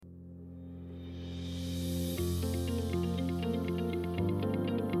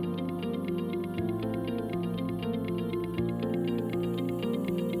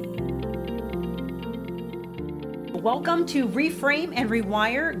Welcome to Reframe and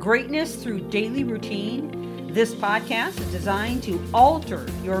Rewire Greatness Through Daily Routine. This podcast is designed to alter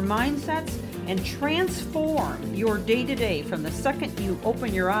your mindsets and transform your day-to-day from the second you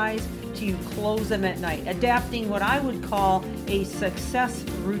open your eyes to you close them at night, adapting what I would call a success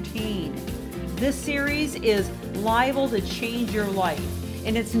routine. This series is liable to change your life,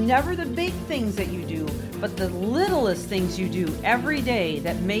 and it's never the big things that you do, but the littlest things you do every day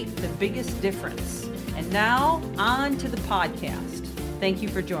that make the biggest difference. And now, on to the podcast. Thank you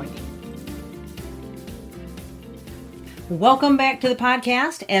for joining. Welcome back to the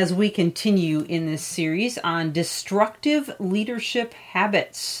podcast as we continue in this series on destructive leadership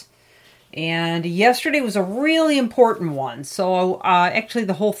habits. And yesterday was a really important one. So actually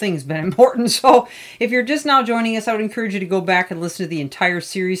the whole thing's been important. So if you're just now joining us, I would encourage you to go back and listen to the entire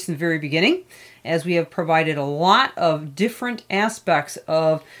series from the very beginning, as we have provided a lot of different aspects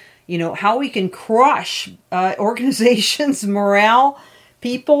of how we can crush organizations' morale,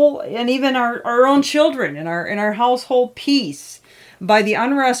 people, and even our own children and our household peace by the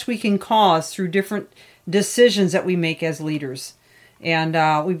unrest we can cause through different decisions that we make as leaders. And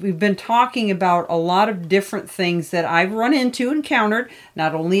we've been talking about a lot of different things that I've run into, encountered,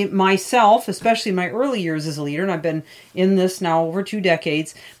 not only myself, especially in my early years as a leader, and I've been in this now over 2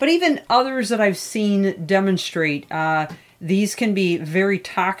 decades, but even others that I've seen demonstrate. These can be very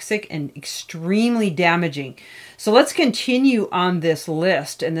toxic and extremely damaging. So let's continue on this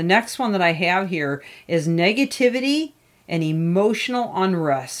list. And the next one that I have here is negativity and emotional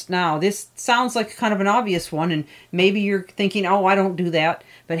unrest. Now, this sounds like kind of an obvious one, and maybe you're thinking, oh, I don't do that.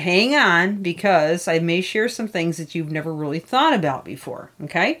 But hang on, because I may share some things that you've never really thought about before,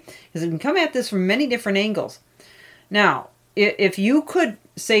 okay? Because we can come at this from many different angles. Now, if you could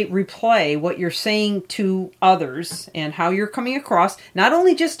replay what you're saying to others and how you're coming across, not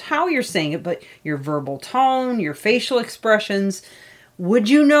only just how you're saying it, but your verbal tone, your facial expressions, would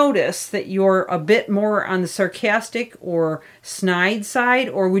you notice that you're a bit more on the sarcastic or snide side,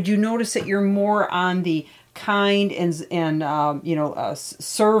 or would you notice that you're more on the kind and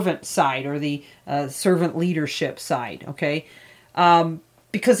servant side, or the servant leadership side? Okay,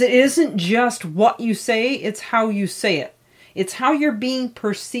 because it isn't just what you say; it's how you say it. It's how you're being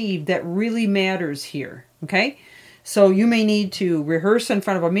perceived that really matters here, okay? So you may need to rehearse in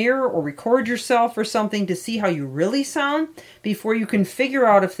front of a mirror or record yourself or something to see how you really sound before you can figure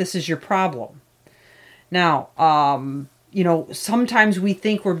out if this is your problem. Now, sometimes we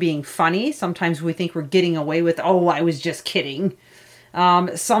think we're being funny. Sometimes we think we're getting away with, oh, I was just kidding.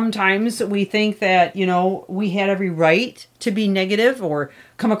 Sometimes we think that, we had every right to be negative or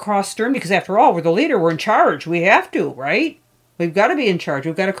come across stern because, after all, we're the leader. We're in charge. We have to, right? We've got to be in charge.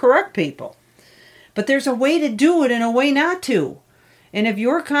 We've got to correct people. But there's a way to do it and a way not to. And if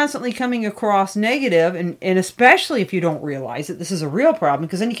you're constantly coming across negative, and especially if you don't realize it, this is a real problem,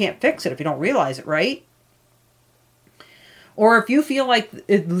 because then you can't fix it if you don't realize it, right? Or if you feel like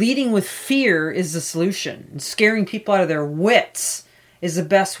leading with fear is the solution, and scaring people out of their wits is the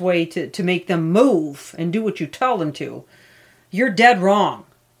best way to make them move and do what you tell them to, you're dead wrong.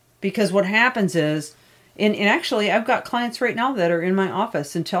 Because what happens is, and actually I've got clients right now that are in my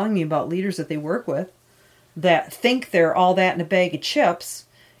office and telling me about leaders that they work with that think they're all that in a bag of chips,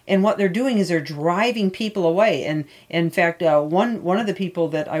 and what they're doing is they're driving people away. And in fact, one of the people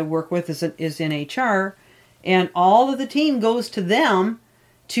that I work with is in HR, and all of the team goes to them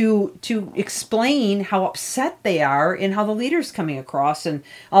to explain how upset they are and how the leader's coming across. And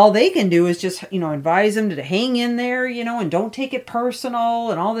all they can do is just, advise them to hang in there, and don't take it personal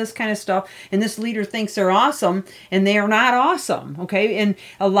and all this kind of stuff. And this leader thinks they're awesome, and they are not awesome, okay? And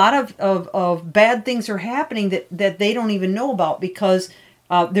a lot of bad things are happening that they don't even know about because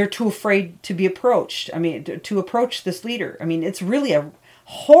they're too afraid to be approached. To approach this leader. It's really a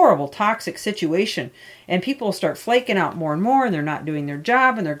horrible, toxic situation, and people start flaking out more and more, and they're not doing their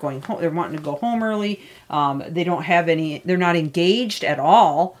job, and they're going home. They're wanting to go home early. They don't have any. They're not engaged at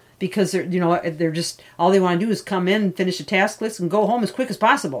all because they're just, all they want to do is come in and finish a task list and go home as quick as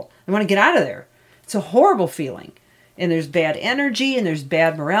possible. They want to get out of there. It's a horrible feeling, and there's bad energy, and there's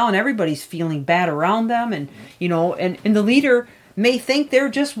bad morale, and everybody's feeling bad around them, and and the leader may think they're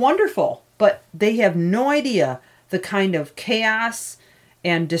just wonderful, but they have no idea the kind of chaos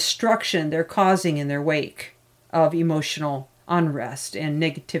and destruction they're causing in their wake of emotional unrest and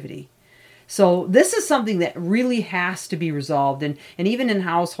negativity. So this is something that really has to be resolved. And even in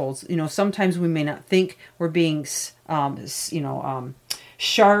households, sometimes we may not think we're being,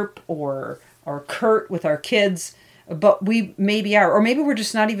 sharp or curt with our kids, but we maybe are, or maybe we're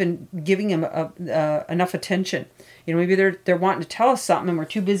just not even giving them enough attention. Maybe they're wanting to tell us something, and we're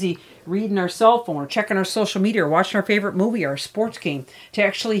too busy reading our cell phone or checking our social media or watching our favorite movie or our sports game to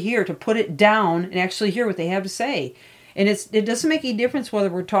actually hear, to put it down and actually hear what they have to say. And it doesn't make any difference whether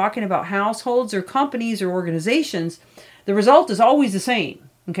we're talking about households or companies or organizations. The result is always the same.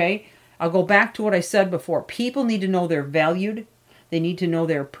 Okay, I'll go back to what I said before. People need to know they're valued. They need to know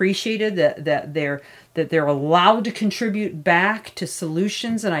they're appreciated, that they're allowed to contribute back to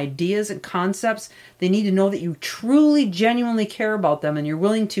solutions and ideas and concepts. They need to know that you truly, genuinely care about them, and you're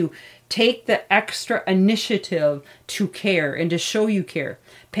willing to take the extra initiative to care and to show you care.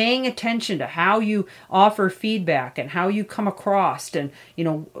 Paying attention to how you offer feedback and how you come across, and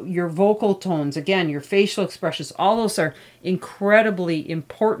your vocal tones, again, your facial expressions, all those are incredibly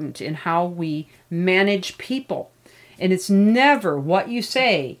important in how we manage people. And it's never what you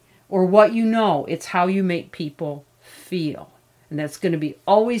say or what you know. It's how you make people feel. And that's going to be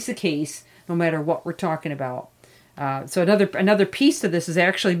always the case no matter what we're talking about. So another piece to this is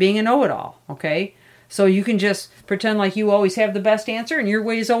actually being a know-it-all, okay? So you can just pretend like you always have the best answer and your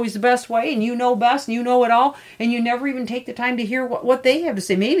way is always the best way and you know best and you know it all, and you never even take the time to hear what they have to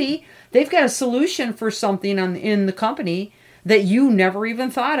say. Maybe they've got a solution for something in the company that you never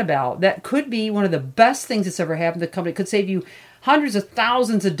even thought about. That could be one of the best things that's ever happened to the company. It could save you hundreds of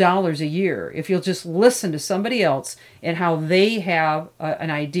thousands of dollars a year if you'll just listen to somebody else and how they have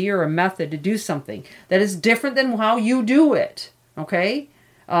an idea or a method to do something that is different than how you do it. Okay?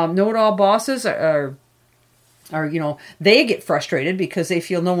 Know-it-all bosses are they get frustrated because they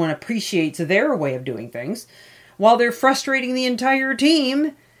feel no one appreciates their way of doing things, while they're frustrating the entire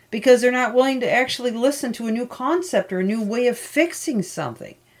team because they're not willing to actually listen to a new concept or a new way of fixing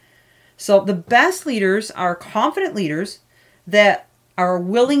something. So the best leaders are confident leaders that are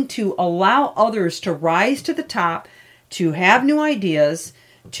willing to allow others to rise to the top, to have new ideas,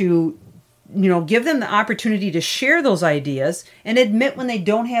 to give them the opportunity to share those ideas and admit when they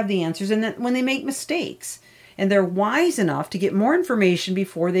don't have the answers and that when they make mistakes. And they're wise enough to get more information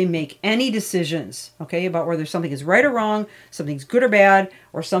before they make any decisions, okay, about whether something is right or wrong, something's good or bad,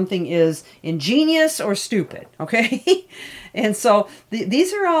 or something is ingenious or stupid, okay? And so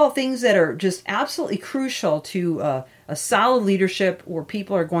these are all things that are just absolutely crucial to a solid leadership where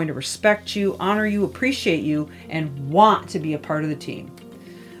people are going to respect you, honor you, appreciate you, and want to be a part of the team.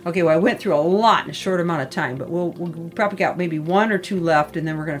 Okay, well, I went through a lot in a short amount of time, but we'll probably got maybe one or two left, and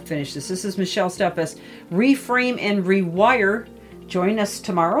then we're going to finish this. This is Michelle Steffes, Reframe and Rewire. Join us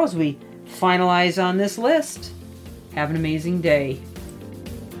tomorrow as we finalize on this list. Have an amazing day.